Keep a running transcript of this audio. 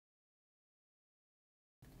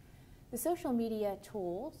The social media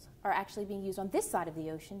tools are actually being used on this side of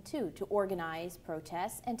the ocean too, to organize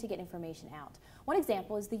protests and to get information out. One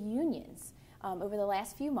example is the unions. Over the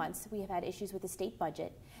last few months, we have had issues with the state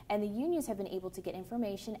budget, and the unions have been able to get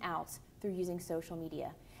information out through using social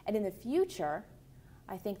media. And in the future,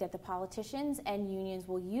 I think that the politicians and unions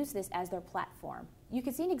will use this as their platform. You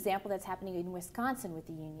can see an example that's happening in Wisconsin with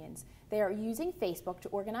the unions. They are using Facebook to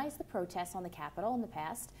organize the protests on the Capitol in the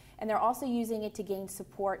past, and they're also using it to gain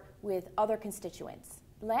support with other constituents.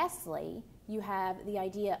 Lastly, you have the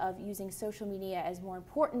idea of using social media as a more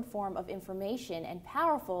important form of information and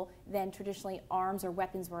powerful than traditionally arms or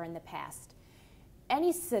weapons were in the past.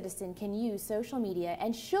 Any citizen can use social media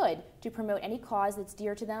and should to promote any cause that's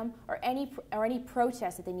dear to them or any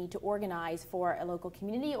protest that they need to organize for a local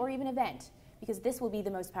community or even event, because this will be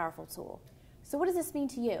the most powerful tool. So what does this mean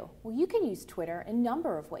to you? Well, you can use Twitter in a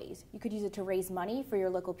number of ways. You could use it to raise money for your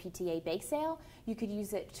local PTA bake sale. You could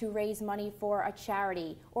use it to raise money for a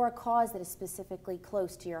charity or a cause that is specifically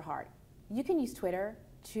close to your heart. You can use Twitter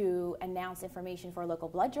to announce information for a local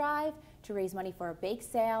blood drive, to raise money for a bake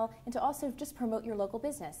sale, and to also just promote your local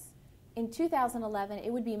business. In 2011,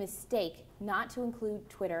 it would be a mistake not to include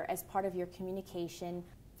Twitter as part of your communication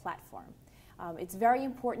platform. It's very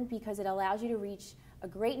important because it allows you to reach a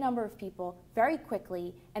great number of people very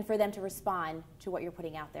quickly and for them to respond to what you're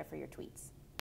putting out there for your tweets.